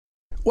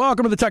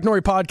Welcome to the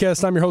Technori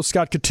Podcast. I'm your host,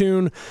 Scott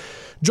Katoon.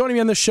 Joining me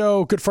on this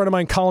show, good friend of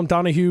mine, Colin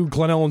Donahue,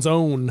 Glen Ellen's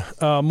own.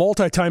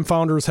 Multi-time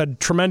founder, has had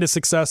tremendous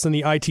success in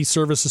the IT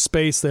services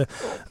space, the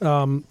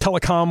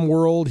telecom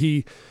world.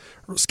 He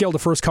scaled the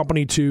first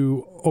company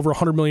to over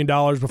 $100 million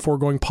before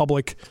going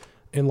public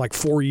in like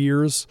 4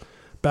 years,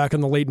 back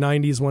in the late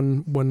 90s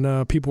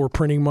when people were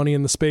printing money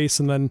in the space.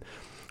 And then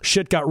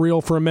shit got real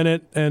for a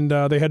minute, and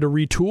they had to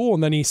retool.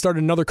 And then he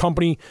started another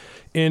company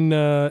in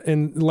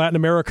Latin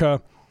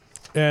America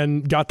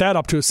and got that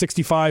up to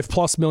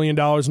 $65+ million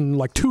in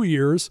like 2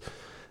 years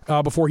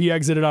before he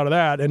exited out of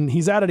that. And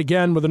he's at it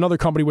again with another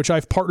company, which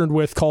I've partnered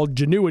with, called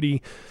Genuity.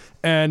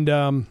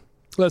 And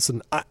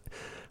listen,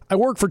 I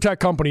work for tech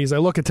companies. I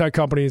look at tech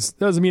companies.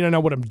 That doesn't mean I know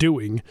what I'm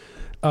doing.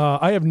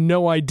 I have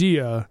no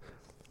idea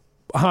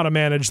how to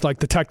manage like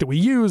the tech that we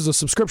use, the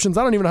subscriptions.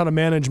 I don't even know how to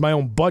manage my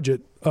own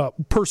budget.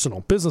 Personal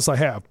business I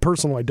have,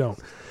 personal I don't.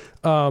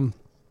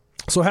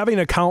 So having an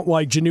account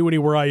like Genuity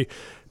where I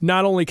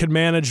not only can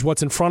manage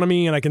what's in front of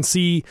me and I can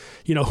see,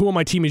 who on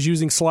my team is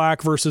using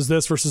Slack versus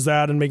this versus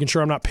that, and making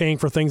sure I'm not paying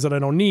for things that I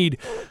don't need.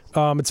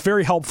 It's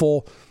very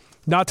helpful,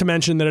 not to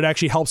mention that it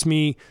actually helps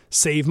me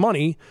save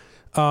money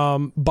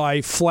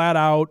by flat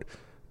out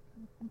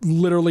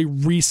literally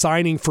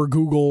re-signing for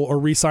Google or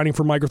re-signing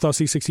for Microsoft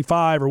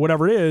 365 or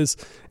whatever it is,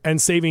 and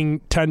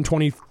saving 10,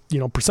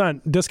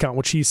 20% discount,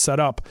 which he's set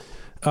up.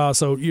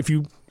 So if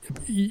you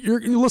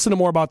listen to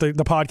more about the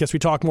podcast, we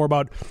talk more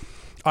about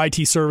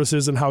IT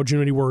services and how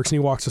Genuity works, and he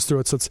walks us through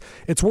it. So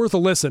it's worth a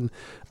listen.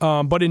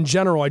 But in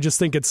general, I just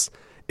think it's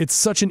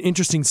such an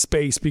interesting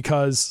space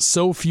because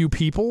so few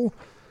people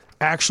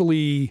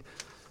actually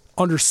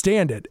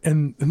understand it.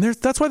 And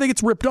that's why they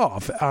get ripped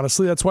off.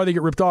 Honestly, that's why they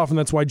get ripped off, and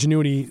that's why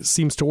Genuity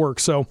seems to work.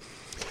 So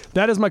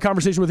that is my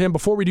conversation with him.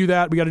 Before we do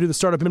that, we got to do the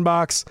Startup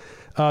Inbox.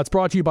 It's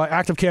brought to you by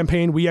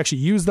ActiveCampaign. We actually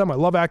use them. I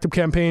love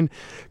ActiveCampaign.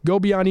 Go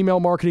beyond email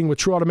marketing with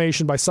true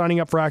automation by signing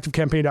up for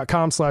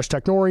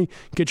ActiveCampaign.com/Technori.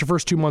 Get your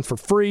first 2 months for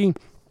free.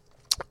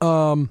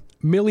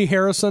 Millie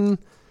Harrison,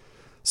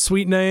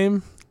 sweet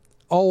name,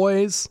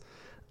 always.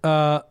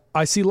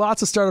 I see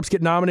lots of startups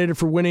get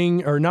nominated or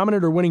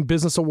winning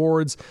business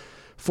awards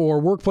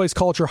for workplace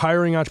culture,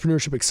 hiring,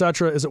 entrepreneurship,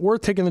 etc. Is it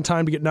worth taking the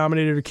time to get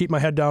nominated or keep my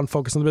head down,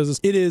 focus on the business?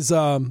 It is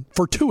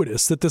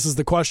fortuitous that this is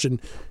the question.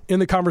 In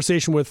the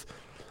conversation with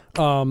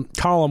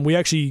Colin, we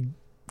actually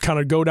kind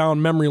of go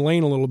down memory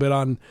lane a little bit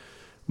on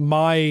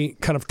my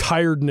kind of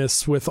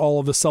tiredness with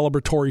all of the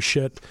celebratory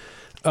shit.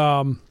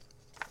 Here's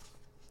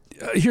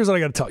what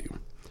I got to tell you.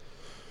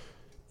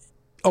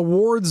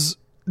 Awards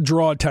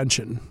draw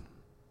attention.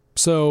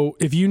 So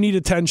if you need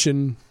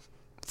attention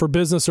for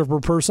business or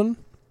for person,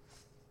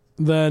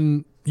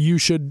 then you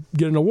should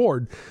get an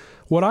award.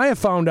 What I have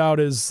found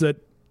out is that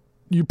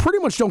you pretty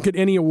much don't get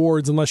any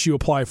awards unless you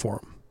apply for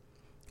them,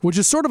 which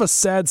is sort of a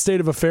sad state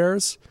of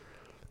affairs.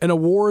 And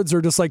awards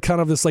are just like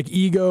kind of this like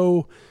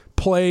ego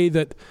play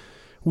that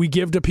we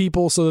give to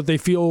people so that they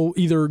feel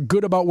either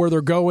good about where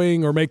they're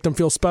going or make them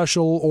feel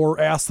special or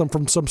ask them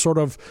from some sort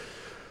of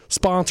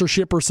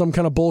sponsorship or some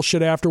kind of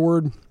bullshit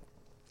afterward.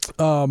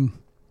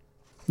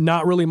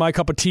 Not really my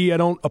cup of tea. I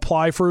don't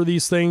apply for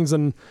these things,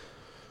 and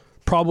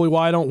probably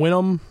why I don't win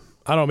them.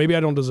 I don't know. Maybe I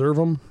don't deserve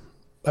them.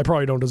 I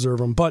probably don't deserve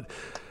them. But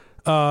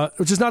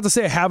which is not to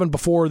say I haven't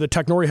before. The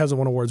Technori hasn't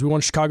won awards. We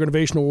won Chicago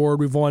Innovation Award.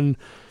 We've won,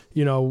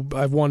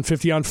 I've won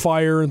 50 on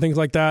Fire and things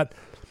like that.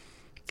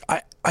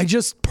 I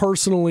just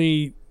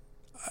personally,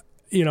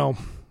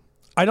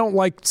 I don't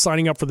like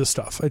signing up for this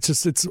stuff.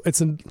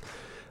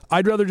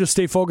 I'd rather just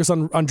stay focused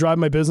on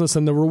driving my business,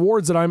 and the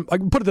rewards that I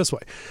can put it this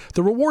way.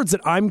 The rewards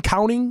that I'm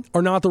counting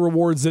are not the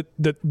rewards that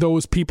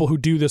those people who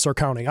do this are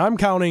counting. I'm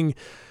counting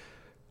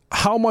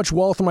how much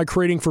wealth am I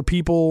creating for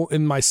people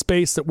in my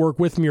space that work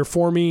with me or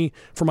for me,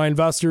 for my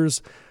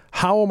investors?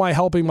 How am I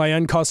helping my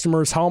end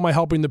customers? How am I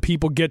helping the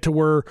people get to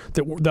where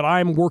that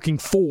I'm working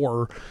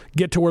for,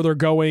 get to where they're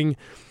going?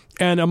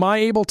 And am I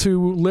able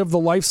to live the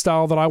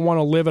lifestyle that I want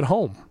to live at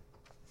home?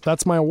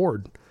 That's my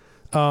award.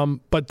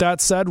 But that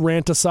said,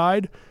 rant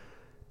aside,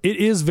 it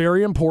is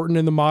very important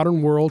in the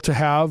modern world to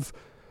have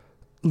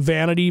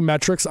vanity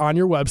metrics on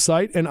your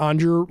website and on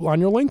your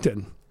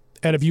LinkedIn.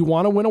 And if you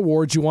want to win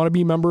awards, you want to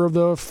be a member of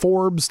the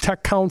Forbes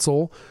Tech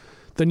Council,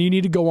 then you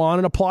need to go on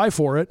and apply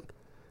for it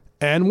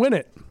and win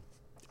it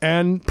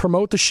and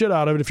promote the shit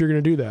out of it if you're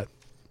going to do that.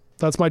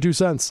 That's my 2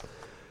 cents.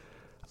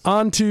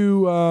 On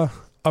to a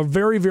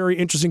very, very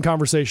interesting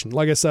conversation.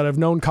 Like I said, I've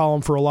known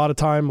Colin for a lot of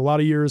time, a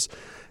lot of years.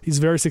 He's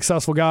a very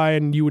successful guy,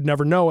 and you would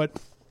never know it.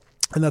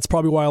 And that's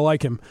probably why I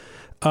like him.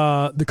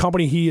 The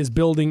company he is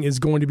building is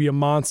going to be a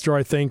monster,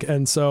 I think.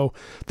 And so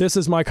this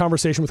is my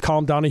conversation with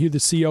Colin Donahue, the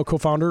CEO,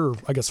 co-founder, or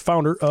I guess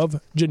founder of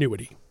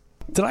Genuity.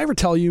 Did I ever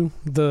tell you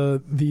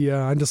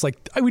I'm just like,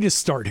 we just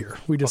start here.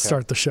 We just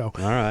start the show.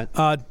 All right.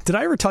 Did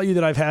I ever tell you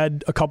that I've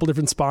had a couple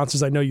different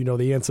sponsors? I know you know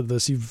the answer to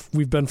this.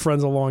 We've been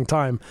friends a long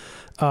time.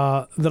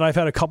 That I've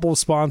had a couple of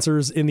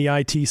sponsors in the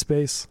IT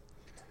space.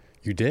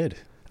 You did.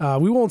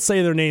 We won't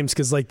say their names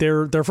because like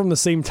they're from the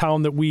same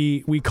town that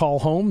we call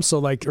home. So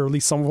like, or at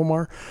least some of them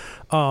are.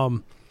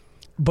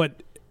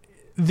 But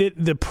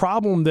the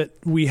problem that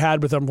we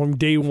had with them from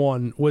day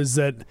one was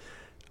that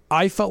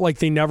I felt like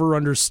they never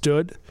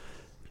understood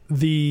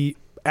the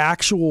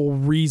actual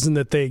reason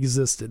that they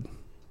existed.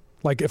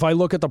 Like if I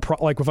look at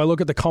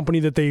the company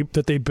that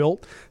they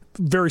built,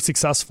 very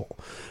successful,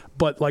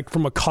 but like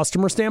from a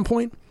customer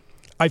standpoint,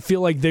 I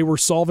feel like they were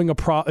solving a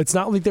problem. It's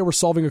not like they were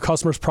solving a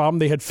customer's problem.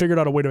 They had figured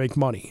out a way to make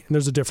money, and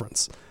there's a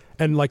difference.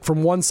 And like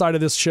from one side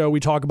of this show, we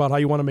talk about how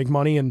you want to make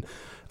money, and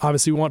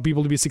obviously we want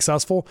people to be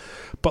successful,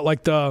 but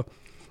like the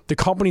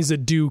companies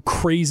that do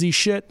crazy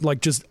shit,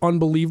 like just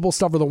unbelievable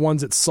stuff, are the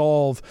ones that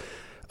solve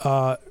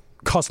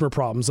customer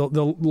problems.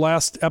 The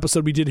last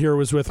episode we did here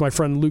was with my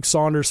friend Luke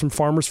Saunders from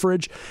Farmer's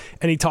Fridge,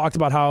 and he talked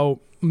about how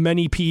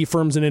many PE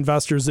firms and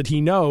investors that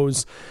he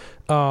knows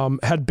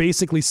had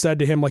basically said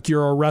to him, like,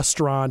 you're a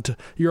restaurant.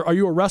 Are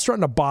you a restaurant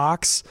in a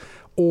box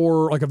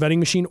or like a vending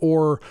machine,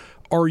 or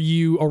are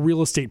you a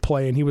real estate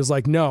play? And he was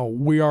like, no,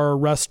 we are a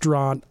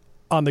restaurant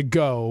on the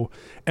go,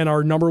 and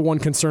our number one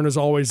concern is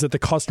always that the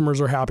customers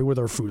are happy with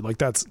our food. Like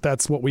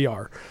that's what we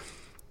are.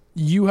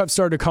 You have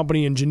started a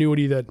company,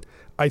 Ingenuity, that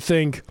I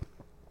think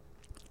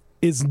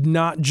is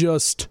not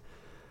just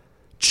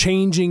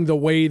changing the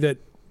way that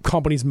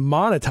companies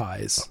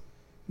monetize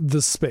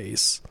the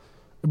space,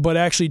 but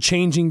actually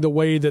changing the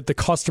way that the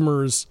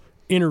customers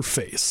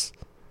interface.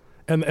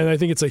 And I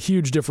think it's a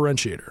huge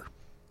differentiator.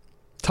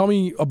 Tell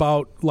me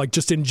about, like,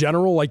 just in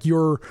general, like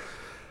your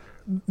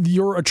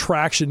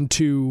attraction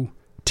to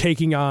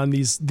taking on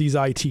these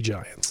IT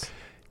giants.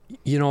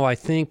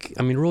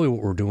 Really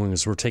what we're doing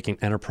is we're taking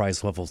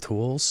enterprise level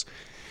tools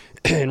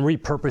and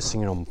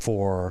repurposing them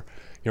for,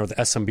 the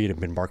SMB to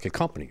mid-market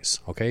companies,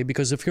 okay?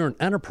 Because if you're an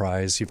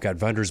enterprise, you've got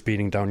vendors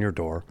beating down your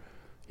door.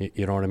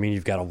 You know what I mean?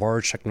 You've got a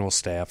large technical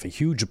staff, a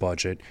huge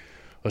budget,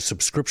 a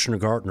subscription to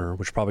Gartner,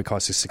 which probably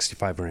costs you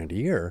 $65,000 a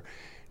year.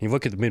 And you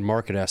look at the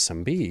mid-market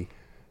SMB,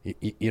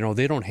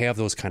 they don't have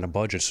those kind of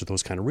budgets or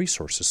those kind of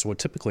resources. So what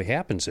typically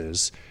happens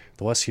is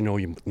the less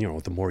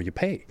the more you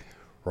pay,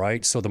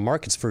 right? So the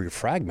market's very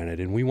fragmented,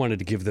 and we wanted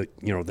to give the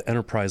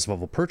enterprise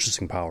level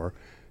purchasing power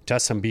to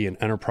SMB and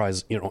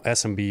enterprise,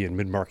 SMB and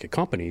mid-market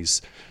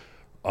companies,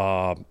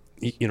 to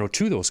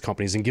those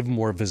companies, and give them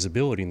more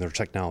visibility in their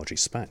technology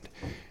spend.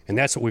 And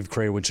that's what we've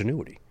created with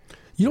Genuity.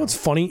 You know what's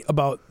funny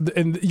about,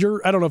 and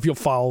I don't know if you'll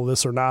follow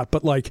this or not,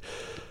 but like,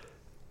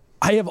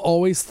 I have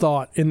always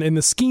thought in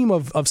the scheme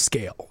of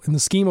scale, in the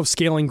scheme of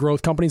scaling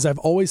growth companies, I've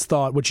always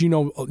thought, which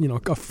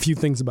a few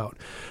things about,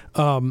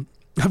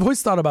 I've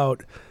always thought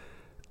about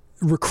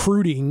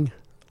recruiting,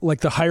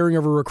 like the hiring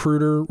of a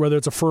recruiter, whether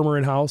it's a firm or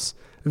in-house,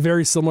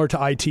 very similar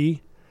to IT.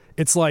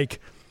 It's like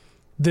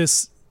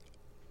this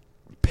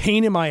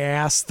pain in my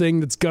ass thing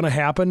that's going to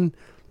happen.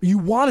 You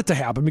want it to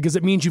happen because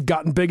it means you've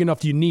gotten big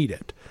enough you need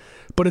it.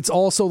 But it's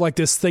also like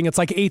this thing, it's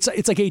like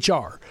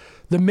HR.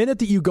 The minute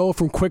that you go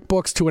from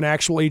QuickBooks to an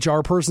actual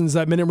HR person is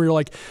that minute where you're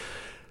like,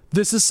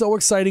 this is so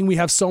exciting. We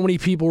have so many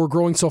people. We're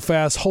growing so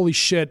fast. Holy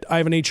shit, I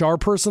have an HR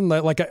person.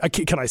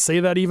 Can I say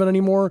that even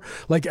anymore?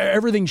 Like,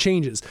 everything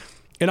changes.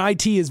 And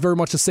IT is very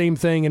much the same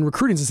thing, and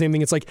recruiting is the same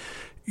thing. It's like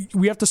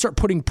we have to start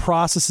putting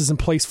processes in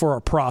place for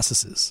our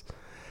processes.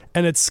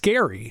 And it's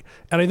scary.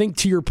 And I think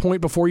to your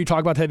point before, you talk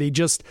about how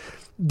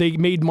they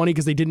made money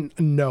because they didn't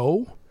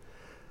know.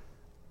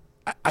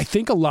 I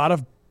think a lot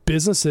of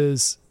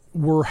businesses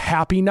were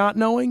happy not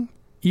knowing,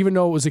 even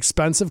though it was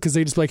expensive, because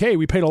they just like, hey,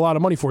 we paid a lot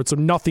of money for it, so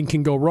nothing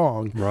can go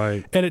wrong.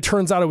 Right. And it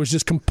turns out it was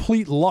just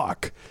complete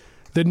luck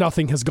that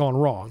nothing has gone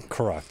wrong.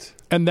 Correct.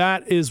 And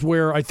that is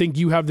where I think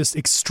you have this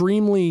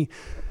extremely,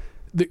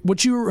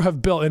 what you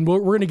have built, and we're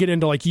going to get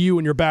into like you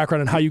and your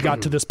background and how you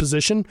got to this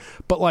position,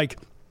 but like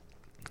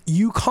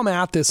you come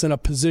at this in a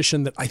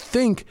position that I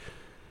think,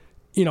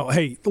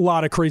 hey, a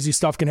lot of crazy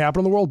stuff can happen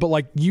in the world, but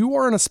like you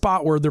are in a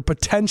spot where there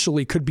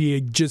potentially could be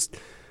a just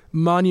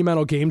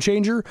monumental game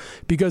changer,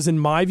 because in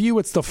my view,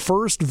 it's the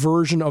first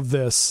version of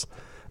this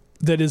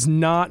that is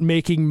not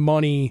making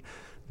money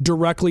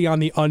directly on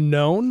the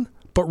unknown,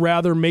 but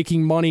rather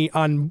making money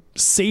on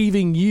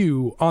saving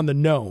you on the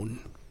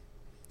known.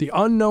 The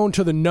unknown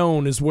to the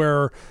known is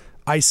where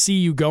I see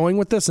you going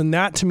with this. And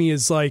that to me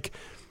is like,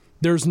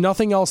 there's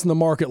nothing else in the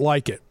market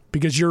like it,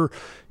 because you're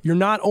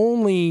not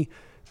only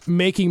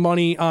making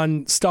money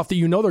on stuff that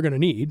they're going to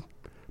need,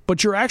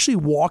 but you're actually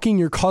walking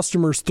your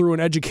customers through an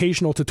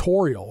educational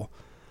tutorial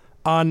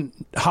on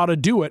how to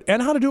do it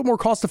and how to do it more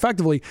cost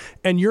effectively.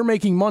 And you're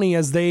making money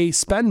as they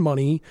spend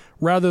money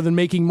rather than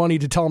making money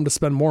to tell them to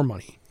spend more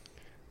money,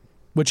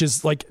 which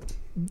is like,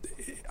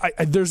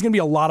 there's going to be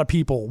a lot of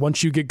people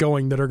once you get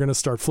going that are going to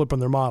start flipping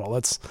their model.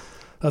 That's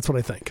what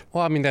I think.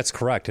 Well, I mean, that's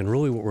correct. And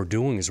really what we're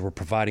doing is we're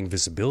providing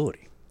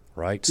visibility,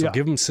 right? So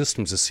give them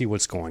systems to see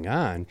what's going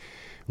on. And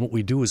what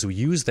we do is we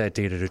use that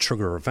data to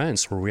trigger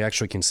events where we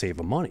actually can save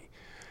them money.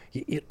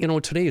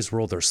 In today's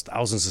world, there's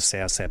thousands of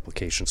SaaS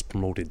applications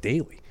promoted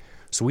daily.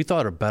 So we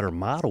thought a better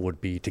model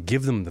would be to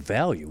give them the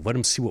value, let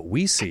them see what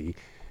we see,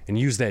 and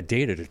use that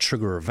data to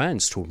trigger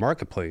events to a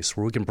marketplace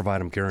where we can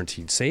provide them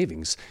guaranteed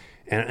savings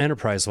and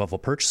enterprise level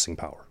purchasing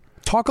power.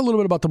 Talk a little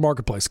bit about the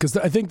marketplace, because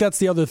I think that's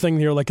the other thing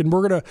here. Like,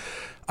 and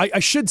I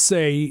should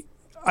say,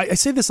 I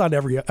say this on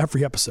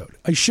every episode.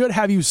 I should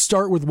have you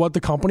start with what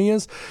the company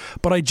is,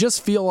 but I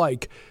just feel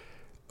like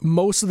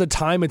most of the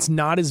time it's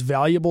not as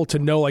valuable to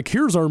know, like,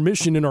 here's our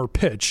mission and our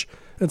pitch.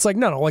 It's like,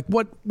 no, like,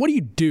 what do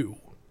you do?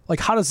 Like,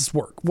 how does this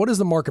work? What is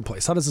the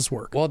marketplace? How does this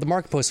work? Well, the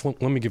marketplace,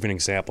 let me give you an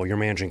example. You're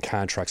managing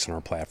contracts on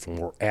our platform,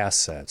 or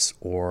assets,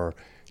 or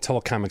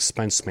telecom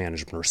expense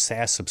management, or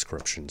SaaS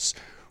subscriptions.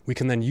 We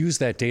can then use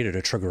that data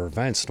to trigger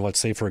events. And let's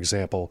say, for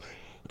example,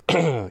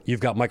 you've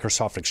got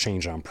Microsoft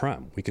Exchange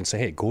on-prem. We can say,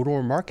 hey, go to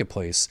our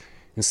marketplace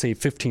and save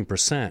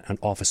 15% on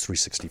Office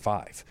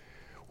 365.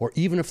 Or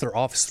even if they're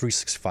Office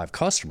 365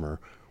 customer,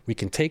 we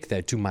can take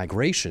that, do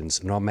migrations,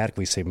 and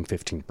automatically save them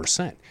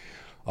 15%.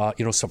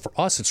 So for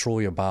us, it's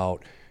really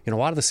about, a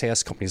lot of the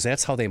SaaS companies,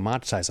 that's how they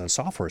monetize on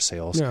software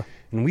sales. Yeah.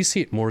 And we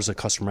see it more as a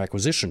customer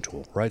acquisition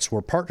tool, right? So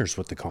we're partners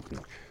with the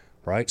company,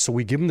 right? So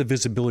we give them the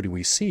visibility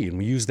we see, and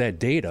we use that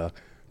data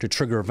to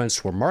trigger events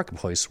to our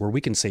marketplace where we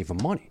can save them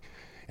money.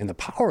 And the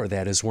power of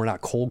that is we're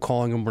not cold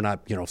calling them. We're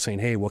not, saying,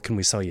 hey, what can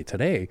we sell you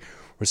today?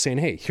 We're saying,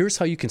 hey, here's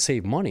how you can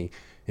save money,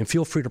 and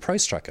feel free to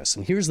price check us.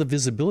 And here's the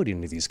visibility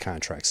into these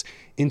contracts,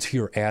 into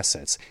your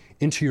assets,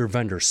 into your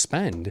vendor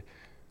spend,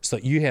 so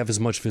that you have as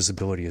much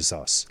visibility as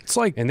us.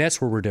 And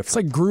that's where we're different. It's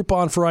like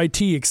Groupon for IT,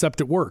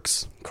 except it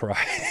works. Correct.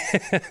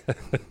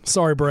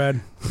 Sorry, Brad.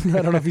 I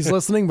don't know if he's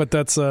listening, but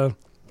that's how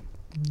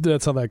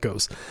that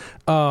goes.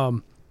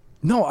 Walk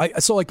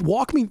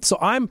me. So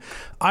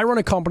I run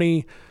a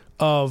company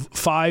of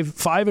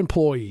five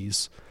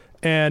employees,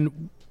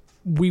 and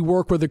we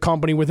work with a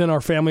company within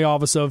our family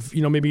office of,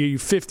 maybe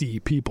 50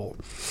 people.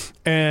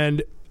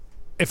 And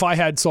if I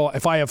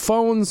have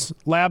phones,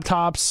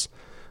 laptops,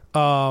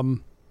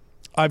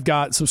 I've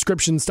got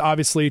subscriptions to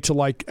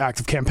like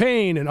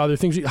ActiveCampaign and other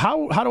things.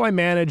 How do I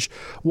manage,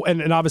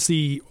 and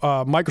obviously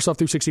Microsoft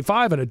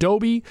 365 and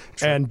Adobe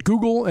and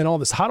Google and all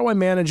this. How do I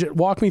manage it?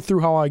 Walk me through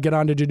how I get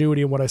onto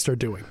Genuity and what I start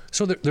doing.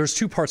 So there's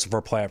two parts of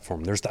our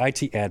platform. There's the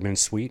IT admin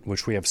suite,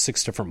 which we have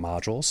 6 different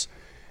modules.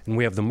 And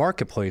we have the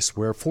marketplace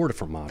where 4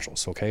 different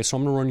modules. Okay, so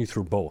I'm going to run you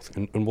through both.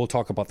 And we'll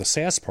talk about the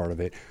SaaS part of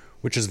it,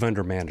 which is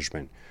vendor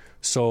management.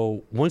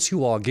 So once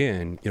you log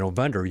in,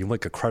 vendor, you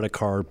link a credit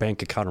card,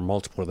 bank account, or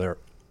multiple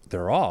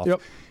thereof.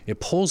 Yep. It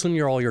pulls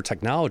in all your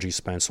technology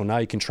spend, so now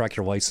you can track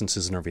your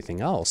licenses and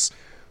everything else,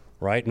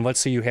 right? And let's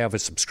say you have a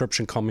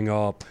subscription coming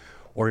up,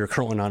 or you're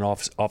currently on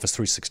Office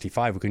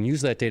 365. We can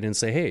use that data and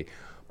say, hey,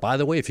 by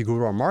the way, if you go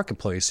to our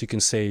marketplace, you can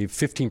save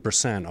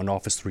 15% on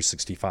Office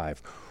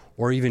 365,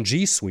 or even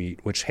G Suite,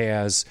 which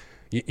has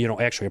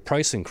actually a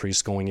price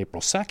increase going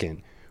April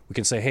 2nd. We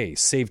can say, hey,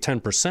 save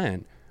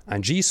 10%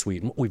 on G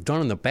Suite. And what we've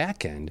done in the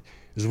back end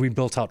is we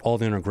built out all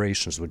the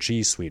integrations with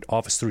G Suite,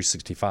 Office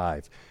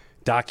 365,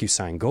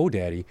 DocuSign,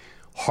 GoDaddy.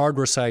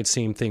 Hardware side,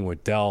 same thing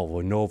with Dell,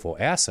 Lenovo,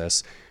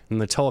 Asus, and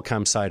the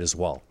telecom side as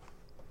well.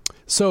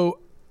 So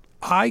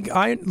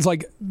I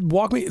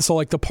walk me.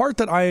 So the part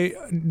that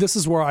this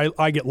is where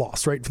I get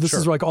lost, right? This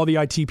is where all the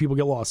IT people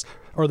get lost,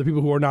 or the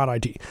people who are not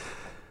IT.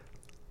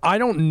 I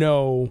don't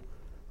know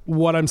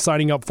what I'm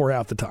signing up for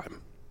half the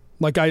time.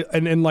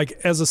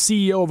 As a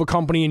CEO of a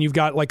company, and you've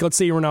got let's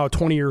say you're now a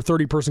 20 or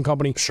 30 person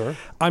company. Sure.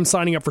 I'm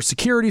signing up for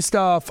security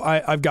stuff.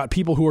 I've got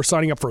people who are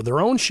signing up for their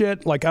own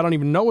shit. I don't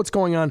even know what's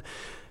going on.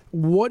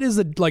 What is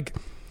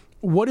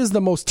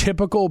the most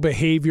typical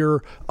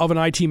behavior of an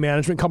IT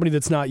management company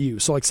that's not you?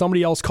 So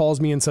somebody else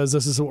calls me and says,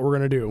 this is what we're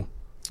going to do.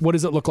 What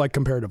does it look like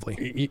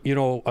comparatively?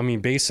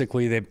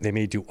 Basically they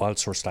may do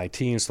outsourced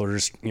IT, and so they're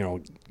just,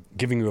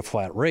 giving you a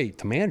flat rate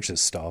to manage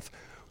this stuff,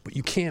 but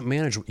you can't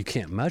manage what you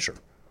can't measure.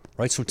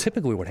 Right, so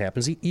typically what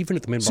happens, even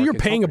at the mid-market, so you're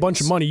paying a bunch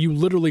of money. You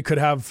literally could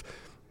have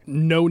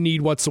no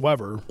need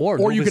whatsoever,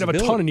 or you could have a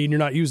ton of need and you're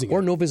not using it,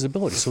 or no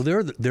visibility. So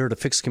they're there to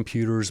fix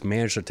computers,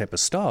 manage that type of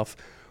stuff,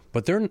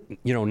 but they're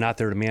not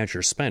there to manage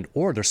your spend,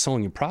 or they're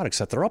selling you products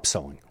that they're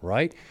upselling,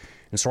 right?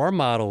 And so our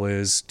model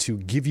is to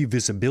give you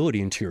visibility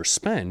into your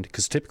spend,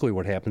 because typically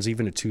what happens,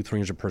 even at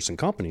 200-300 person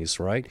companies,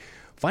 right?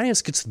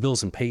 Finance gets the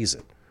bills and pays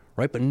it,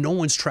 right? But no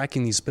one's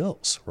tracking these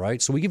bills,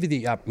 right? So we give you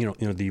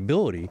the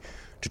ability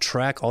to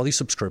track all these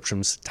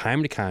subscriptions,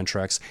 time to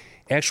contracts,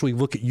 actually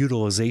look at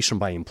utilization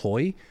by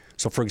employee.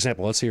 So for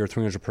example, let's say you're a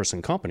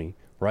 300-person company,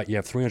 right? You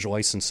have 300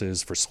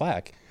 licenses for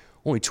Slack,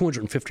 only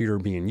 250 are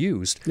being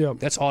used. Yep.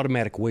 That's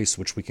automatic waste,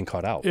 which we can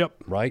cut out, yep.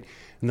 right?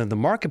 And then the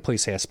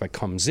marketplace aspect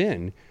comes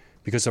in,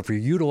 because if you're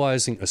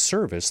utilizing a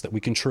service that we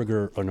can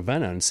trigger an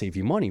event on and save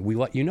you money, we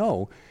let you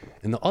know.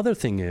 And the other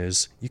thing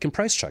is you can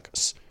price check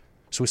us.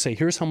 So we say,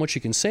 here's how much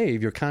you can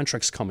save, your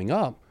contract's coming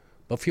up,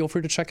 but feel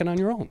free to check it on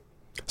your own.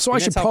 So I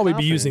should probably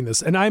be using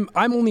this, and I'm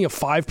only a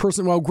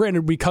 5-person. Well,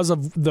 granted, because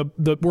of the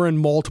we're in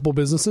multiple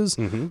businesses,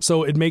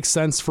 so it makes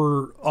sense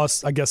for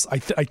us. I guess I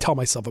tell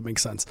myself it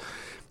makes sense.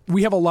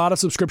 We have a lot of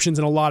subscriptions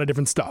and a lot of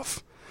different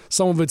stuff.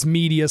 Some of it's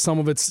media, some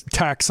of it's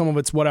tech, some of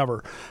it's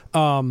whatever,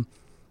 and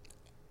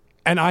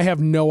I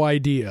have no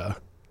idea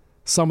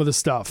some of the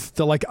stuff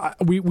that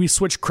we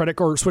switched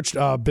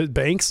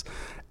banks.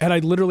 And I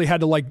literally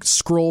had to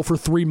scroll for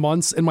 3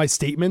 months in my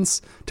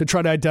statements to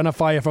try to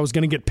identify if I was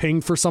going to get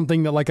pinged for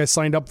something that I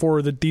signed up for,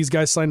 or that these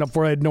guys signed up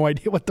for. I had no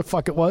idea what the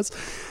fuck it was.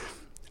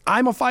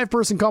 I'm a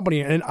 5-person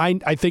company, and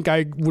I think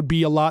I would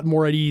be a lot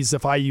more at ease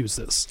if I use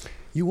this.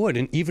 You would,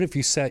 and even if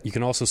you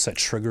can also set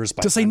triggers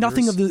by to say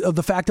vendors. nothing of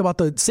the fact about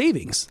the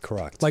savings.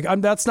 Correct. Like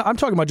I'm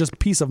talking about just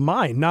peace of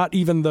mind, not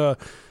even the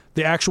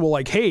actual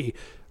like, hey,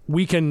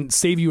 we can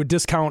save you a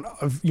discount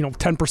of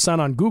 10%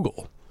 on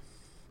Google,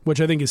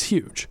 which I think is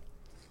huge.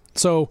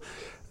 So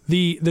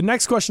the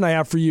next question I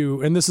have for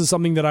you, and this is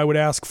something that I would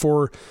ask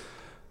for.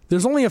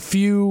 There's only a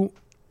few,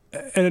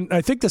 and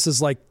I think this is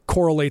like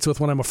correlates with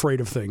when I'm afraid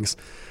of things.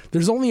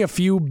 There's only a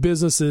few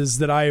businesses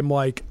that I am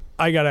like,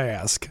 I gotta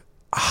ask,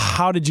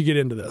 how did you get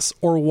into this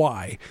or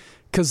why?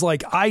 Because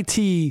like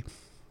IT,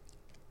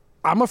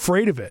 I'm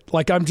afraid of it.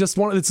 Like it's just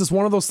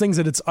one of those things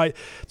that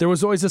there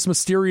was always this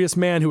mysterious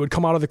man who would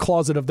come out of the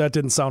closet if that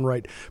didn't sound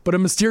right, but a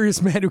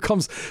mysterious man who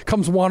comes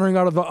wandering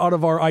out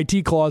of our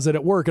IT closet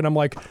at work, and I'm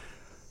like,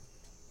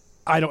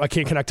 I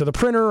can't connect to the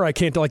printer. I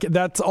can't, like,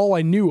 that's all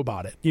I knew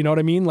about it. You know what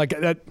I mean? Like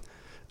that,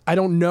 I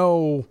don't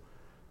know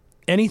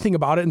anything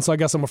about it. And so I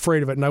guess I'm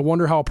afraid of it. And I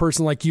wonder how a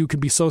person like you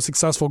could be so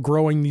successful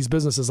growing these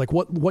businesses. Like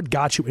what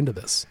got you into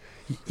this?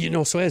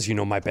 So as you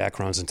know, my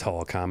background's in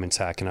telecom and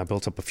tech, and I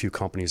built up a few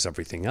companies,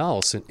 everything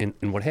else. And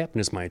what happened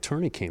is my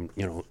attorneys came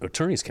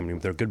to me,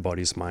 they're good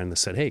buddies of mine, and they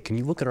said, hey, can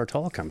you look at our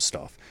telecom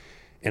stuff?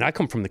 And I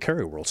come from the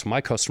carrier world. So my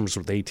customers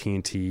were with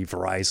AT&T,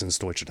 Verizon's,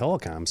 Deutsche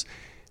Telecoms.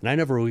 And I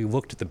never really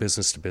looked at the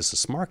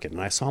business-to-business market, and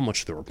I saw how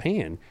much they were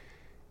paying,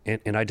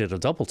 and I did a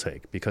double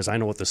take because I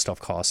know what this stuff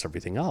costs,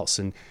 everything else.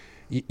 And,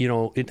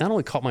 it not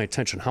only caught my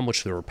attention how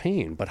much they were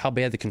paying, but how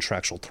bad the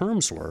contractual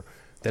terms were,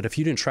 that if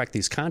you didn't track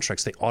these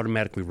contracts, they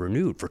automatically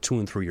renewed for 2-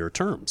 and 3-year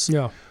terms.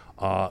 Yeah.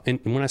 And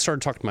when I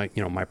started talking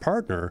to my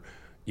partner,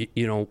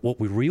 what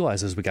we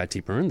realized as we got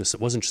deeper in this, it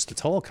wasn't just a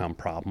telecom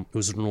problem, it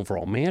was an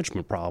overall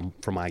management problem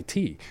from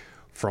IT,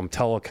 from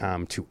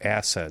telecom to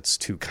assets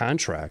to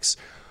contracts.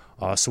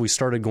 So we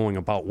started going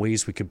about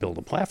ways we could build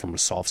a platform to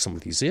solve some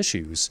of these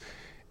issues.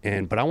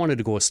 But I wanted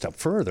to go a step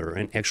further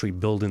and actually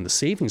build in the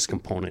savings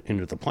component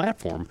into the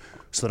platform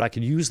so that I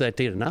could use that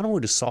data not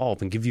only to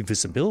solve and give you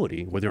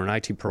visibility, whether you're an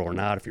IT pro or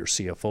not, if you're a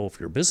CFO, if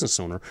you're a business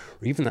owner,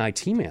 or even the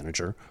IT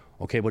manager,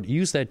 okay, but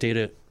use that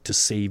data to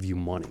save you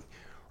money,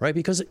 right?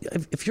 Because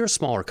if you're a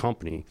smaller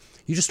company,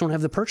 you just don't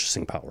have the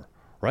purchasing power.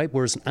 Right?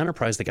 Whereas an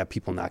enterprise, they got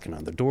people knocking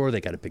on the door,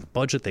 they got a big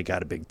budget, they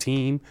got a big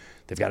team,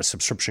 they've got a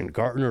subscription to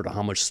Gartner to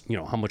how much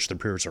their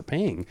peers are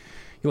paying.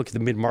 You look at the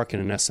mid-market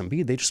and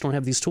SMB, they just don't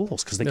have these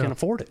tools because they can't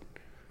afford it.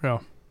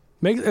 Yeah.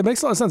 It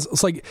makes a lot of sense.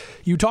 It's like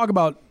you talk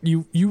about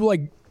you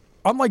like,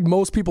 unlike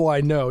most people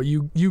I know,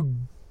 you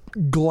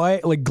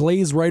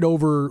glaze right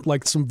over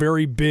like some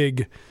very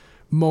big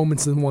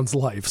moments in one's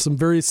life, some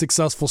very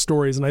successful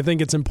stories, and I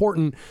think it's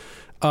important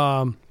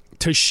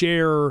to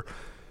share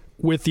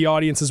with the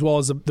audience as well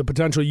as the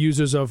potential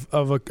users of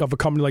a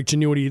company like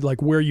Genuity,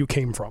 like where you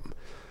came from,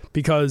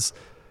 because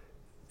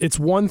it's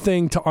one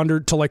thing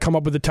to like come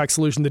up with a tech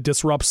solution that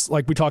disrupts,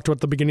 like we talked about at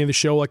the beginning of the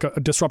show, like a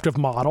disruptive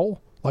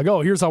model, like,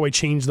 oh, here's how I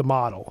change the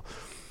model.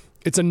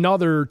 It's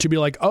another to be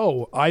like,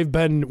 oh, I've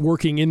been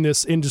working in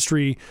this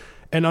industry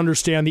and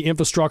understand the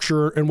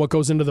infrastructure and what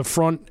goes into the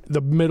front,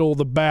 the middle,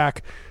 the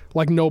back,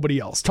 like nobody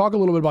else. Talk a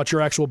little bit about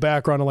your actual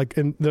background and like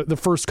in the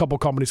first couple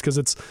companies,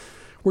 because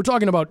we're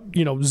talking about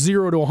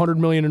 0 to 100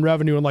 million in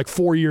revenue in like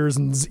 4 years,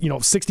 and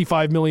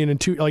 65 million in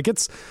 2. Like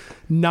it's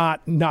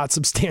not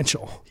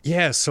substantial.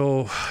 Yeah,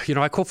 so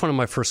I co-founded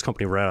my first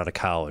company right out of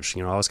college.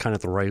 I was kind of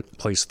at the right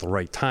place at the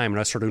right time, and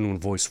I started doing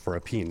voice for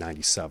IP in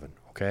 '97.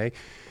 Okay,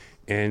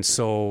 and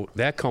so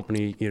that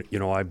company,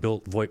 I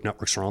built VoIP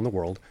networks around the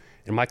world,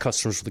 and my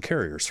customers were the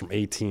carriers from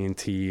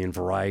AT&T and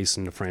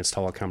Verizon to France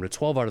Telecom to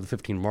 12 out of the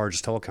 15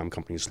 largest telecom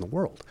companies in the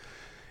world.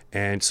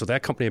 And so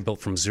that company I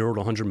built from 0 to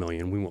 100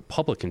 million. We went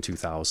public in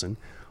 2000.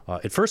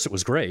 At first, it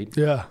was great.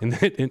 Yeah. And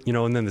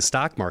then the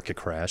stock market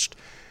crashed.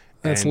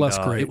 That's less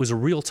great. It was a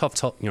real tough,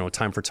 time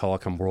for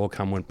telecom.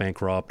 WorldCom went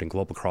bankrupt and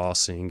Global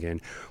Crossing,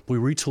 and we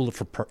retooled it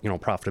for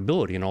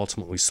profitability, and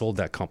ultimately sold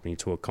that company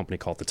to a company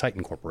called the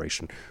Titan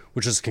Corporation,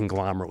 which is a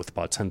conglomerate with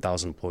about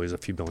 10,000 employees, a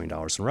few $1 billion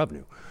in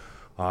revenue.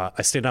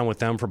 I stayed on with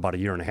them for about a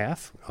year and a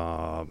half.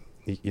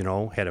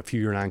 Had a few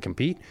year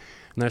non-compete.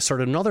 And then I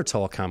started another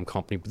telecom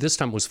company, but this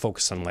time it was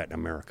focused on Latin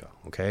America,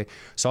 okay?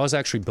 So I was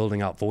actually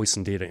building out voice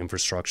and data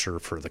infrastructure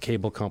for the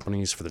cable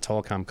companies, for the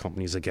telecom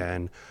companies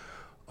again.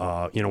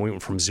 We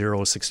went from 0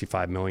 to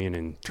 65 million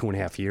in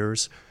 2.5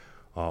 years.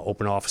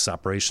 Open office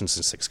operations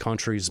in 6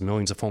 countries,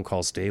 millions of phone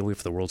calls daily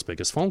for the world's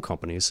biggest phone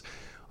companies.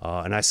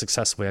 And I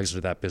successfully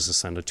exited that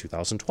business end of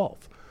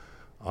 2012.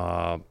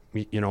 And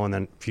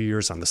then a few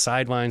years on the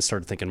sidelines,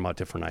 started thinking about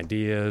different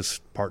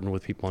ideas, partnered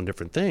with people on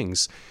different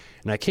things.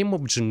 And I came up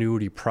with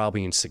Genuity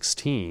probably in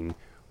 16,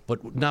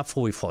 but not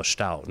fully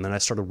fleshed out. And then I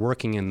started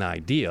working in the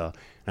idea, and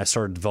I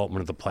started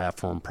development of the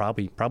platform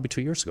probably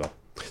 2 years ago.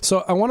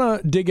 So I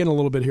want to dig in a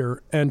little bit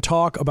here and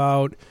talk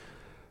about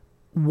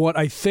what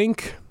I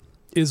think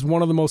is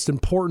one of the most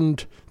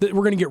important. We're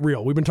going to get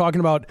real. We've been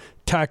talking about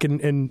tech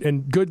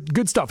and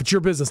good stuff. It's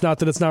your business, not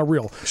that it's not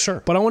real.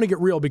 Sure. But I want to get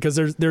real because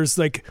there's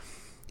like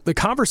the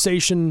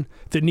conversation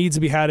that needs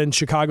to be had in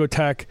Chicago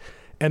tech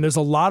And there's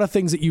a lot of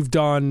things that you've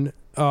done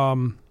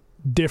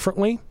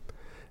differently.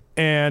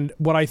 And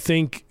what I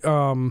think,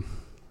 how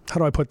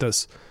do I put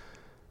this?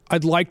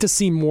 I'd like to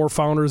see more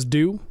founders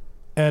do.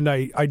 And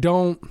I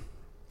don't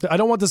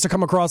want this to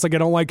come across like I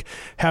don't like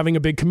having a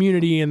big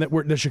community and that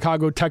the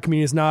Chicago tech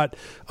community is not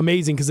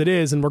amazing, because it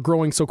is, and we're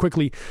growing so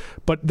quickly.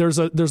 But there's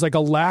like a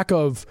lack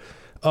of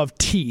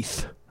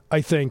teeth,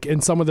 I think,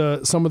 in some of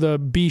the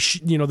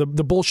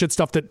the bullshit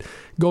stuff that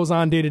goes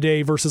on day to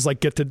day versus like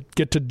get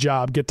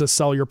to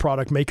sell your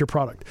product, make your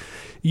product.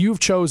 You've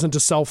chosen to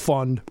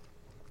self-fund,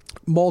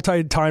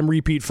 multi-time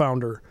repeat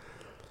founder.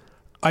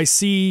 I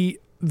see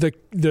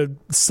the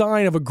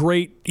sign of a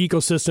great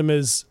ecosystem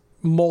is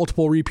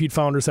multiple repeat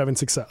founders having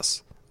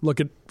success. Look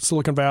at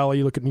Silicon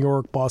Valley, look at New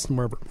York, Boston,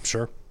 wherever.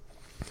 Sure.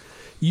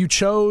 You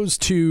chose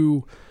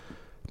to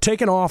take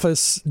an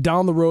office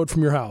down the road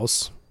from your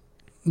house,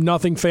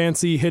 nothing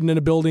fancy, hidden in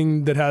a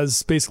building that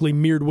has basically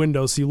mirrored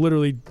windows, so you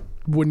literally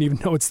wouldn't even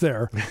know it's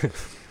there.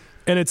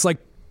 And it's like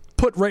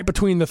put right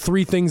between the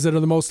three things that are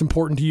the most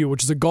important to you,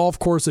 which is a golf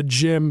course, a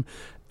gym,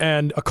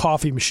 and a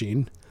coffee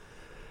machine.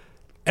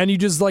 And you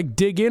just like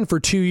dig in for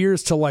 2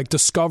 years to like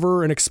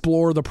discover and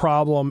explore the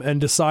problem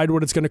and decide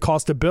what it's going to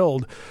cost to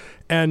build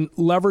and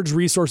leverage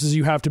resources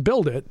you have to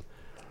build it.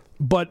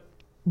 But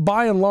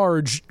by and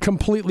large,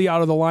 completely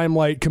out of the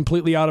limelight,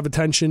 completely out of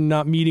attention,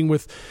 not meeting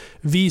with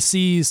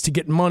VCs to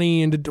get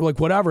money and to like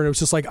whatever. And it was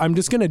just like, I'm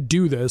just going to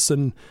do this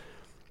and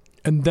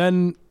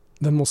then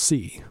we'll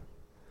see.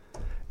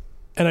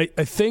 And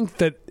I think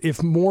that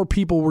if more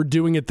people were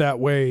doing it that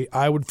way,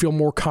 I would feel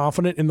more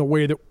confident in the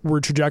way that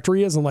our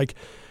trajectory is. And like,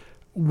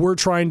 we're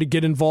trying to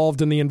get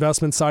involved in the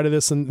investment side of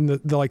this and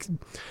the like,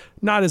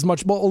 not as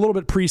much, but a little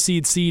bit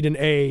pre-seed, seed, and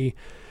A,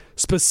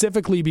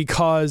 specifically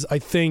because I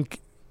think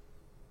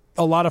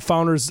a lot of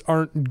founders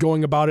aren't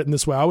going about it in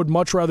this way. I would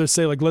much rather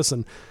say like,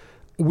 listen,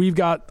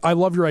 I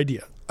love your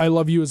idea. I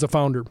love you as a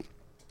founder.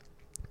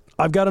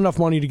 I've got enough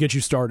money to get you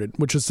started,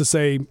 which is to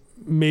say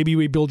maybe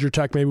we build your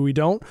tech, maybe we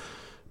don't,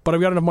 but I've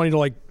got enough money to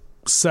like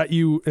set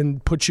you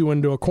and put you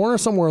into a corner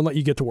somewhere and let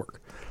you get to work.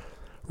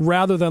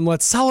 Rather than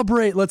let's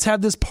celebrate, let's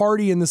have this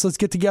party and let's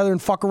get together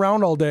and fuck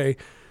around all day.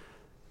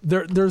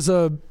 There's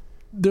a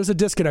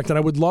disconnect, and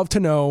I would love to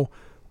know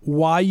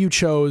why you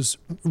chose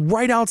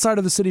right outside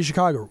of the city of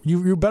Chicago.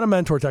 You've been a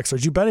mentor to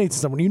Techstars, you've been to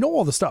someone, you know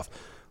all the stuff.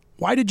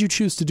 Why did you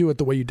choose to do it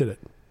the way you did it?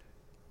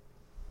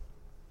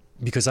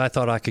 Because I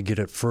thought I could get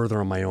it further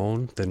on my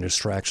own than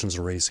distractions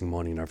of raising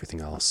money and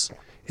everything else.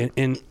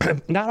 And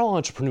not all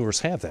entrepreneurs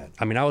have that.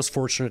 I mean, I was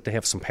fortunate to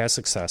have some past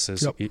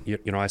successes.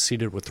 Yep. I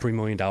seeded with $3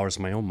 million of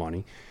my own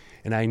money.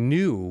 And I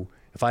knew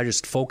if I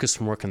just focused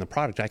and worked on the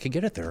product, I could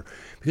get it there.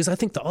 Because I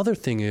think the other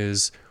thing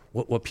is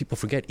what people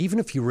forget, even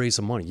if you raise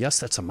the money,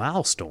 yes, that's a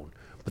milestone,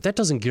 but that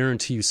doesn't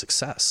guarantee you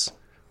success,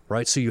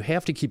 right? So you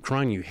have to keep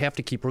trying, you have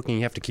to keep working,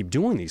 you have to keep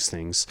doing these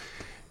things.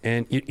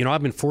 And,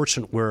 I've been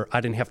fortunate where I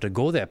didn't have to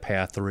go that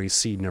path to raise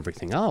seed and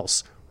everything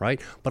else,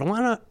 right? But a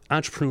lot of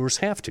entrepreneurs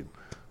have to.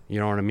 You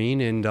know what I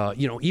mean? And,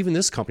 even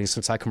this company,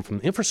 since I come from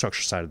the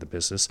infrastructure side of the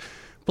business,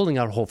 building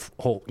out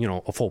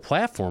a full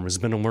platform has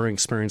been a learning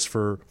experience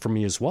for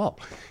me as well.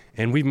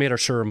 And we've made our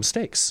share of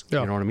mistakes,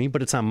 You know what I mean?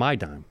 But it's on my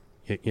dime,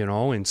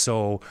 and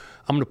so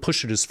I'm going to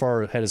push it as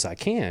far ahead as I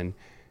can.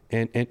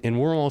 And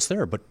we're almost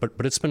there, but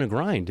it's been a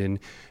grind. And,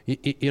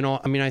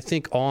 I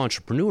think all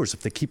entrepreneurs,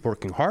 if they keep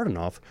working hard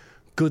enough,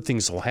 good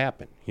things will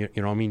happen.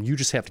 You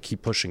just have to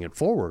keep pushing it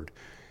forward.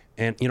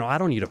 And, I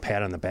don't need a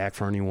pat on the back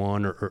for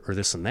anyone or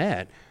this and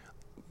that.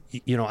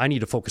 I need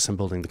to focus on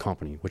building the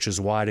company, which is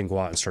why I didn't go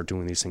out and start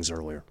doing these things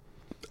earlier.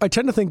 I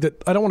tend to think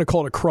that, I don't want to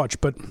call it a crutch,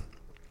 but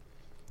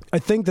I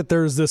think that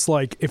there's this,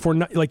 like, if we're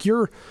not, like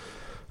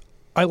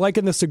I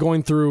liken this to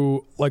going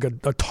through like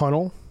a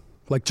tunnel,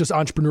 like just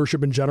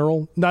entrepreneurship in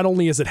general. Not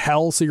only is it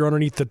hell, so you're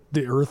underneath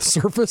the earth's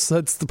surface,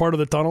 that's the part of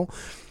the tunnel,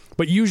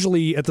 but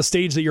usually at the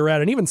stage that you're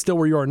at, and even still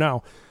where you are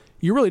now,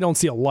 you really don't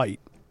see a light.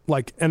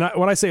 Like, and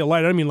when I say a light,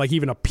 I don't mean like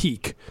even a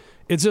peak.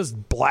 It's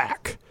just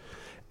black.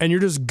 And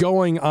you're just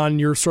going on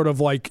your sort of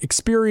like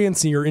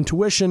experience and your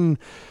intuition.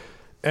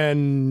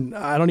 And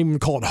I don't even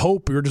call it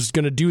hope. You're just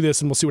going to do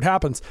this and we'll see what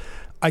happens.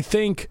 I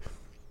think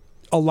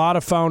a lot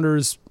of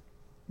founders,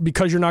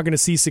 because you're not going to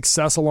see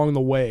success along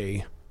the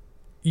way,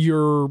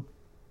 you're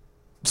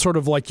sort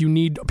of like, you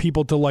need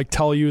people to like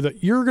tell you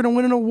that you're going to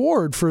win an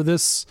award for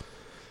this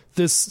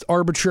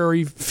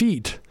arbitrary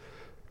feat.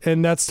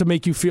 And that's to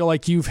make you feel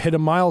like you've hit a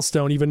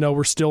milestone, even though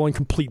we're still in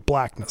complete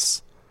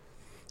blackness.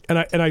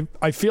 And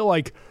I feel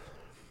like,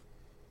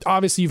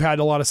 obviously you've had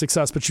a lot of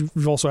success, but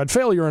you've also had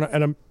failure.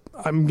 And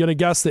I'm going to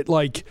guess that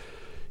like,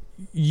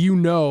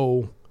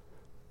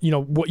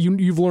 what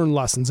you've learned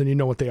lessons and you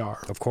know what they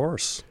are. Of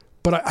course.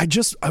 But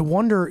I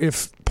wonder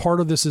if part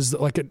of this is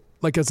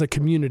like as a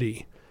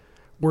community,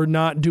 we're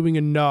not doing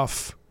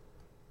enough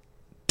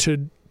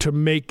to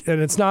make,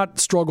 and it's not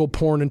struggle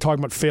porn and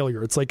talking about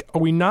failure. It's like,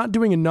 are we not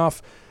doing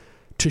enough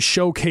to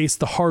showcase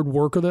the hard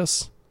work of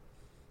this?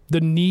 The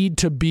need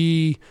to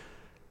be,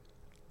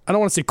 I don't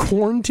want to say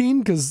quarantine,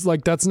 because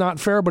like that's not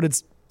fair, but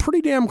it's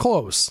pretty damn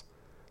close.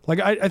 Like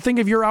I think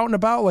if you're out and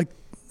about, like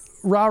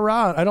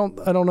rah. I don't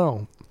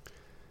know.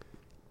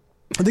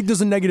 I think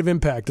there's a negative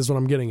impact is what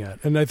I'm getting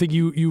at. And I think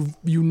you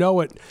know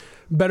it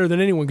better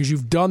than anyone because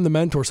you've done the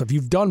mentor stuff.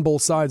 You've done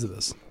both sides of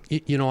this.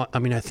 You know, I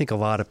mean, I think a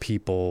lot of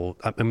people,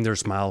 I mean,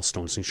 there's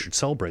milestones and you should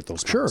celebrate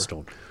those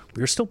milestones. But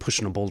you're still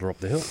pushing a boulder up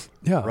the hill.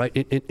 Yeah. Right.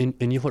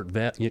 And you learn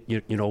that,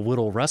 you know,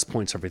 little rest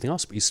points, everything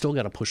else, but you still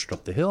got to push it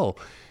up the hill.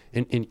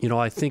 And, you know,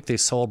 I think they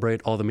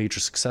celebrate all the major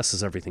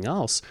successes, everything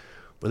else,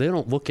 but they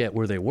don't look at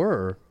where they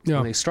were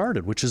when they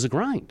started, which is a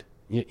grind.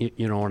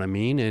 You know what I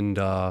mean?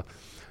 And,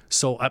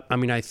 so, I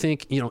mean, I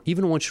think, you know,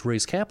 even once you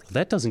raise capital,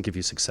 that doesn't give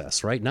you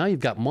success, right? Now you've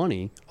got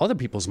money, other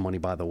people's money,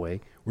 by the way,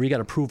 where you got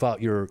to prove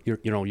out your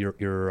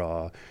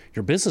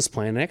business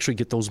plan and actually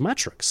get those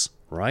metrics,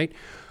 right?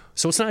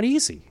 So it's not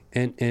easy.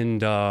 And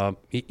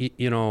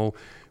you know,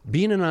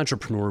 being an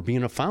entrepreneur,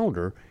 being a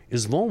founder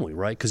is lonely,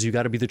 right? Because you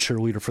got to be the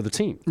cheerleader for the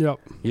team. Yep.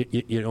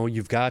 You know,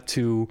 you've got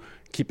to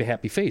keep a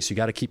happy face. You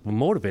got to keep them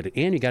motivated,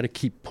 and you got to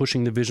keep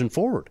pushing the vision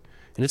forward.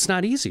 And it's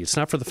not easy. It's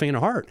not for the faint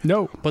of heart.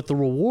 No. But the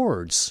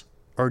rewards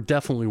are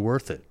definitely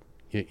worth it.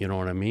 You know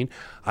what I mean?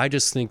 I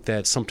just think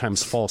that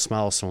sometimes false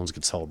milestones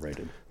get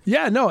celebrated.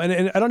 Yeah, no,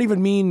 and I don't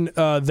even mean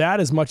that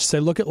as much as say,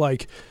 look at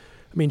like,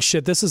 I mean,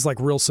 shit, this is like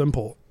real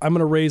simple. I'm going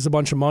to raise a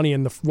bunch of money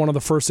and one of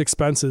the first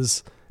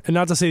expenses, and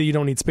not to say that you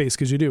don't need space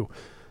because you do,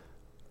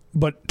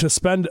 but to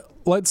spend,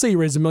 let's say you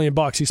raise $1 million,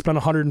 you spend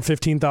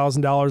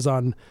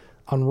 $115,000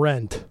 on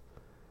rent.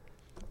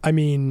 I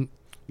mean,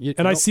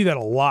 I see that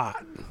a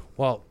lot.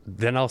 Well,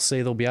 then I'll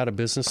say they'll be out of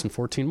business in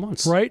 14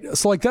 months. Right?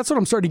 So like that's what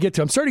I'm starting to get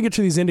to. I'm starting to get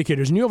to these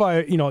indicators. And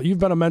you've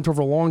been a mentor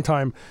for a long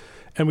time,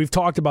 and we've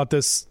talked about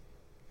this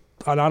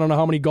on I don't know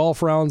how many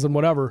golf rounds and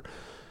whatever.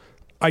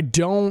 I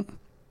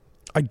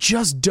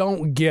just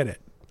don't get it.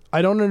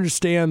 I don't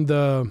understand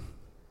the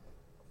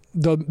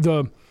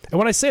and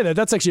when I say that,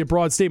 that's actually a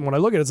broad statement. When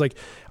I look at it, it's like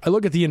I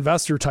look at the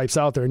investor types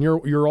out there, and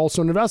you're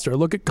also an investor. I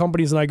look at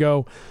companies and I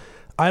go,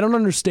 I don't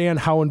understand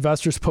how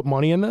investors put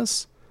money in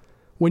this.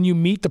 When you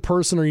meet the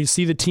person or you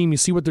see the team, you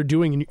see what they're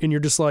doing, and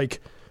you're just like,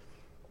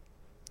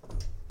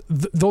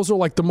 those are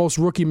like the most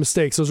rookie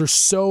mistakes. Those are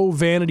so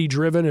vanity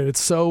driven, and it's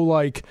so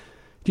like,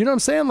 you know what I'm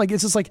saying? Like,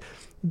 it's just like,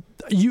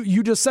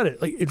 you just said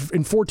it. Like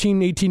in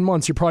 14, 18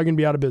 months, you're probably going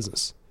to be out of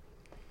business.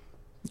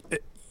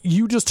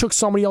 You just took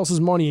somebody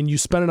else's money and you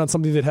spent it on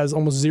something that has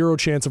almost zero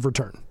chance of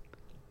return.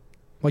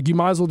 Like, you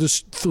might as well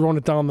just thrown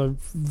it down the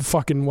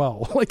fucking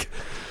well. Like,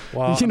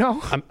 well, you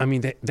know? I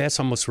mean, that's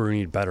almost where we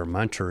need better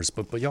mentors,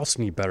 but you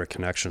also need better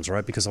connections,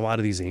 right? Because a lot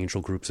of these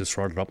angel groups have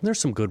started up, and there's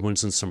some good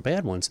ones and some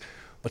bad ones,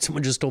 but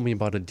someone just told me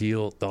about a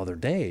deal the other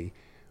day,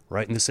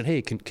 right? And they said,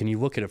 hey, can you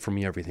look at it for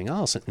me, everything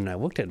else? And I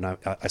looked at it, and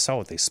I saw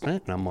what they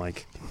spent, and I'm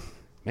like,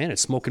 man,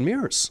 it's smoke and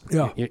mirrors.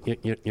 Yeah.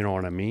 You know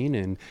what I mean?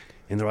 And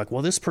they're like,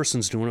 well, this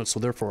person's doing it, so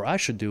therefore I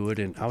should do it.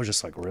 And I was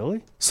just like,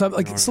 really? So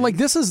like,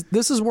 this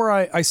is where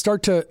I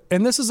start to,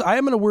 and I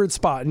am in a weird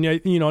spot. And I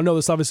know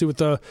this obviously with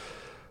the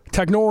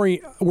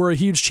Technori, we're a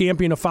huge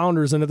champion of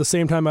founders. And at the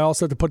same time, I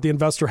also have to put the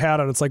investor hat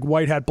on. It's like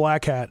white hat,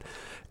 black hat.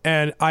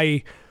 And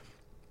I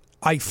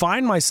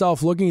find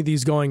myself looking at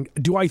these going,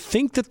 do I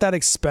think that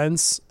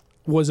expense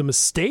was a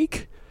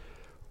mistake?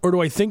 Or do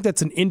I think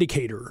that's an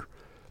indicator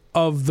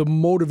of the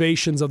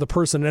motivations of the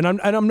person? And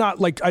I'm not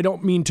like, I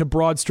don't mean to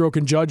broad stroke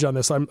and judge on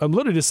this. I'm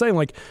literally just saying,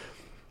 like,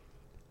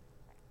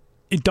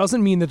 it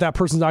doesn't mean that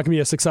person's not going to be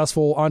a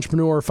successful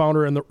entrepreneur or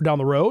founder down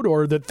the road,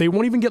 or that they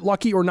won't even get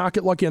lucky or not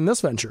get lucky on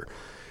this venture.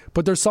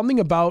 But there's something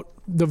about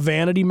the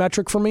vanity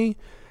metric for me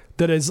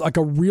that is like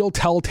a real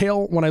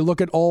telltale when I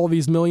look at all of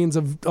these millions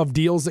of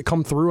deals that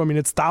come through. I mean,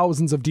 it's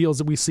thousands of deals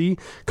that we see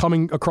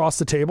coming across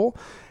the table.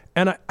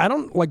 And I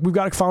don't, like, we've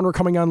got a founder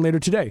coming on later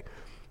today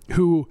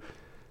who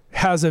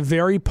has a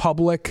very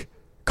public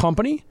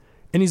company,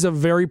 and he's a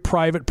very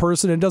private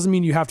person. And it doesn't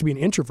mean you have to be an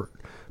introvert,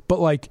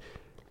 but like,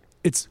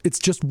 it's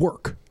just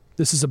work.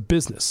 This is a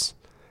business.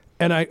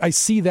 And I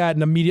see that,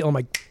 and immediately I'm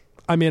like,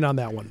 I'm in on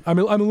that one. I'm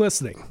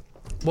listening.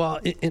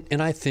 Well,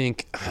 and I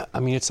think, I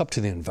mean, it's up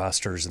to the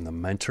investors and the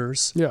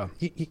mentors. Yeah.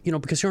 You know,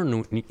 because you're a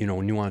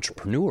new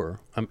entrepreneur.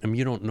 I mean,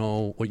 you don't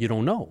know what you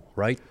don't know,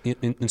 right?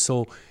 And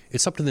so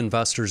it's up to the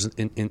investors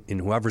in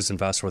whoever's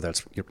investor, whether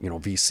that's,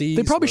 VCs.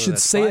 They probably should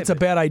say private. It's a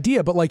bad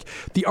idea, but like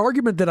the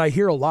argument that I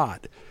hear a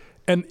lot,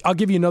 and I'll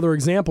give you another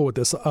example with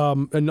this.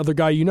 Another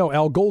guy,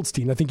 Al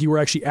Goldstein. I think you were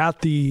actually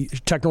at the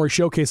Technori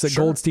showcase that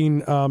sure.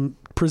 Goldstein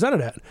presented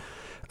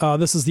at.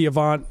 This is the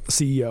Avant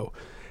CEO.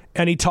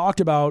 And he talked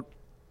about,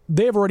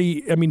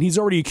 he's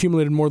already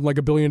accumulated more than like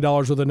 $1 billion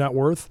worth of net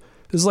worth.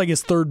 This is like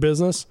his third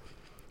business.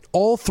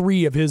 All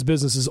three of his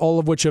businesses, all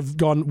of which have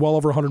gone well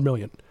over 100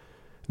 million.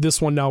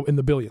 This one now in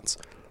the billions.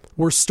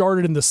 Were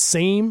started in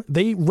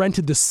they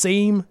rented the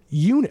same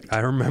unit. I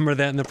remember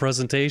that in the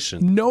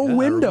presentation. No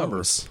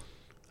windows.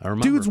 I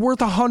remember. Dude's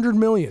worth 100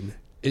 million.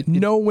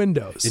 No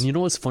windows. And you know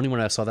what's funny when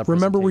I saw that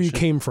Remember where you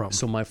came from.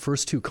 So my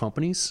first two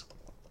companies,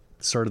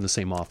 started in the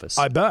same office.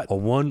 I bet. A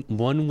one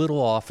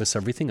little office,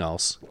 everything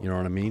else, you know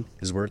what I mean,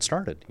 is where it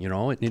started. You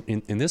know,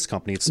 in this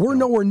company, it's we're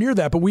nowhere near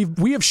that, but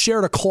we have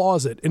shared a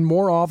closet in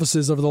more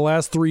offices over the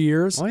last 3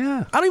 years. Oh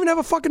yeah, I don't even have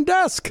a fucking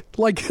desk.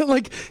 Like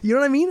you know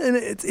what I mean? And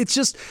it's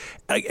just,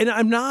 and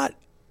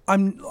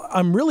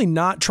I'm really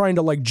not trying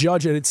to like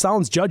judge it. It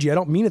sounds judgy. I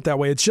don't mean it that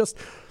way. It's just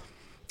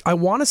I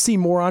want to see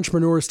more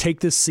entrepreneurs take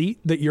this seat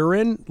that you're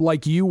in,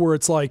 like you, where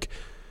it's like.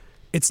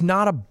 It's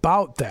not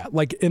about that.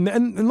 Like, and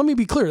let me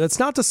be clear. That's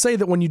not to say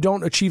that when you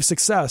don't achieve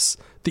success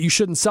that you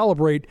shouldn't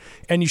celebrate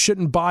and you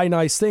shouldn't buy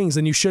nice things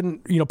and you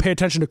shouldn't, pay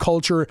attention to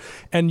culture,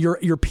 and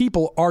your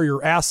people are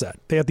your asset.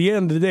 At the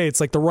end of the day, it's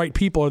like the right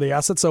people are the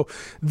asset. So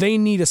they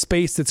need a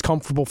space that's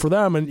comfortable for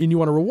them and you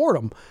want to reward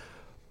them,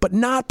 but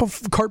not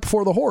cart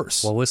before the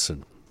horse. Well,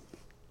 listen,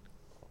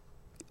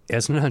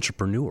 as an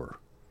entrepreneur,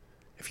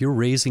 if you're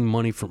raising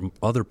money from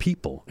other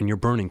people and you're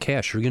burning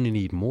cash, you're going to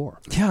need more.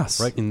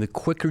 Yes. Right? And the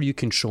quicker you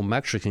can show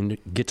metrics and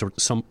get to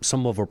some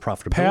level of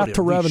profitability, path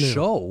to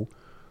revenue.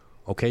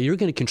 You're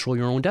going to control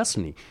your own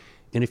destiny.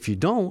 And if you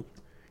don't,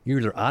 you're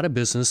either out of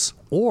business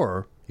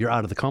or you're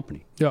out of the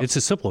company. Yeah. It's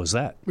as simple as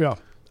that. Yeah.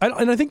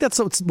 And I think that's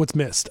what's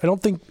missed. I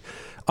don't think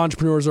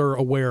entrepreneurs are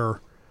aware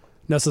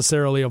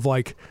necessarily of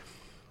like,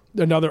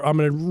 I'm going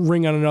to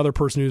ring on another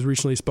person who's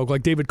recently spoke.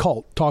 Like David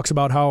Colt talks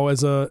about how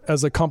as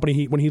a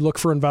company, when he looked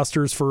for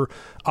investors for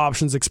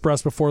Options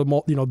Express before the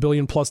 $1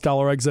 billion+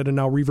 exit and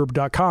now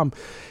Reverb.com,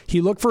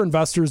 he looked for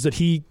investors that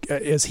he,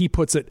 as he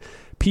puts it,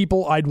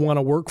 people I'd want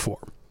to work for.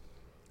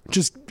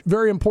 Just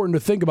very important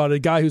to think about. A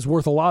guy who's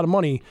worth a lot of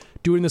money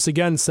doing this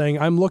again, saying,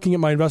 I'm looking at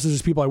my investors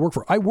as people I work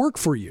for. I work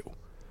for you.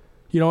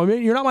 I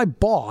mean, you're not my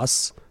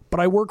boss,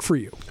 but I work for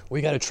you. Well,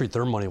 you got to treat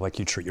their money like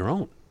you treat your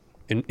own.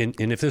 And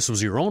if this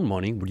was your own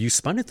money, would you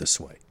spend it this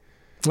way?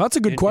 Well, that's a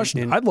good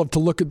question. I'd love to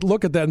look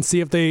at that and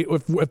see if they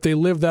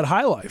live that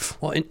high life.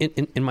 Well,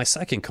 in my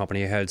second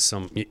company, I had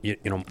some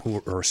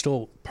who are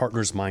still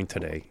partners of mine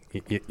today.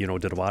 Did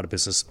a lot of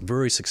business,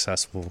 very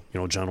successful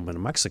gentlemen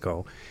in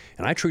Mexico,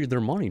 and I treated their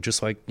money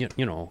just like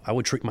I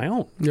would treat my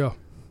own. Yeah.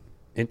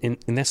 And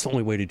that's the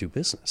only way to do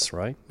business,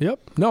 right? Yep.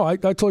 No, I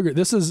totally agree.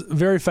 This is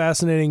very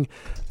fascinating.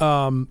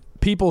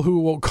 People who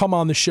will come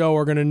on the show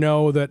are going to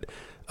know that.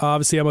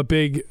 Obviously, I'm a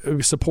big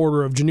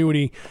supporter of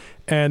Genuity,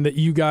 and that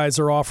you guys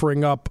are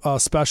offering up a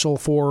special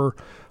for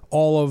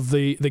all of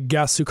the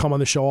guests who come on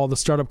the show, all the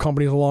startup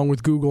companies, along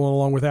with Google and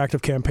along with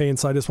ActiveCampaign.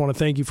 So I just want to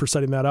thank you for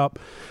setting that up.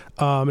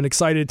 And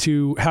excited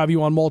to have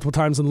you on multiple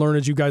times and learn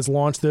as you guys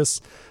launch this.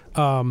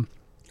 I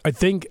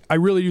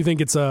really do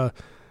think it's a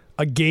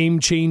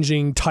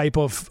game-changing type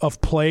of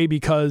play,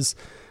 because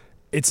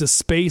it's a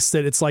space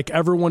that it's like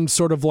everyone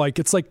sort of like,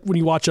 it's like when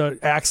you watch an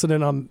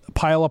accident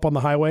pile up on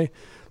the highway.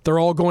 They're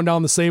all going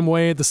down the same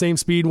way at the same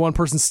speed. One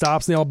person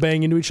stops and they all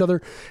bang into each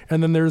other.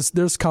 And then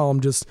there's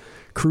Column just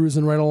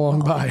cruising right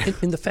along by.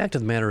 And the fact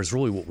of the matter is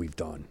really what we've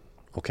done,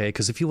 okay?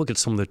 Because if you look at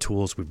some of the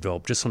tools we've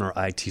developed just on our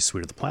IT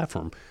suite of the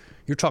platform,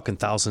 you're talking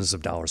thousands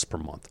of dollars per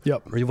month.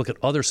 Yep. Or you look at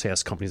other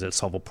SaaS companies that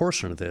solve a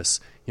portion of this,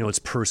 it's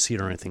per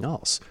seat or anything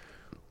else.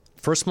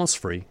 First month's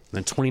free,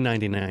 then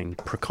 $20.99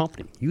 per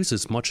company. Use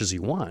as much as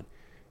you want.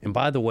 And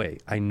by the way,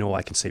 I know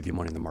I can save you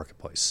money in the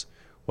marketplace,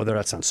 whether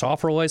that's on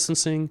software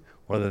licensing,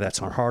 whether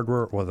that's on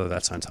hardware, whether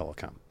that's on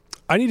telecom.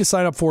 I need to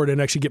sign up for it and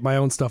actually get my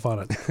own stuff on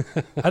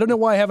it. I don't know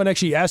why I haven't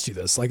actually asked you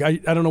this. Like, I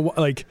don't know.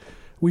 Like,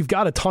 we've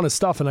got a ton of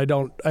stuff, and I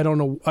don't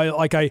know.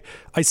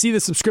 I see the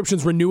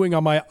subscriptions renewing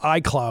on my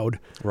iCloud,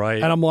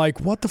 right? And I'm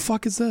like, what the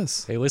fuck is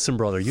this? Hey, listen,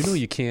 brother.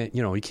 You can't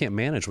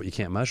manage what you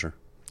can't measure.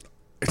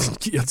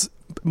 It's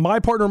my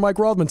partner Mike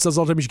Rothman says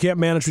all the time, you can't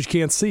manage what you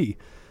can't see.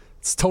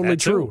 It's totally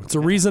true. It's a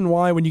reason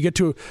why when you get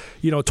to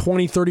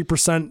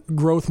 20-30%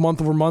 growth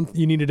month over month,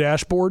 you need a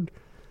dashboard.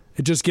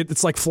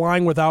 It's like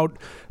flying without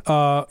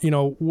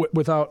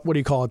without, what do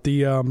you call it,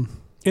 the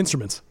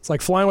instruments. It's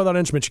like flying without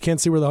instruments. You can't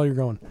see where the hell you're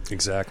going.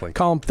 Exactly.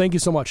 Colin, thank you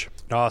so much.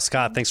 Oh,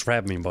 Scott, thanks for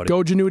having me, buddy.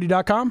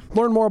 GoGenuity.com.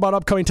 Learn more about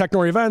upcoming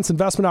Technori events,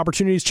 investment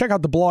opportunities. Check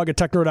out the blog at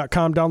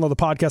Technori.com. Download the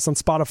podcast on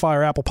Spotify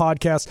or Apple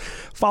Podcasts.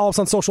 Follow us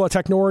on social at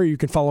Technori. You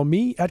can follow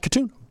me at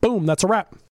Katoon. Boom, that's a wrap.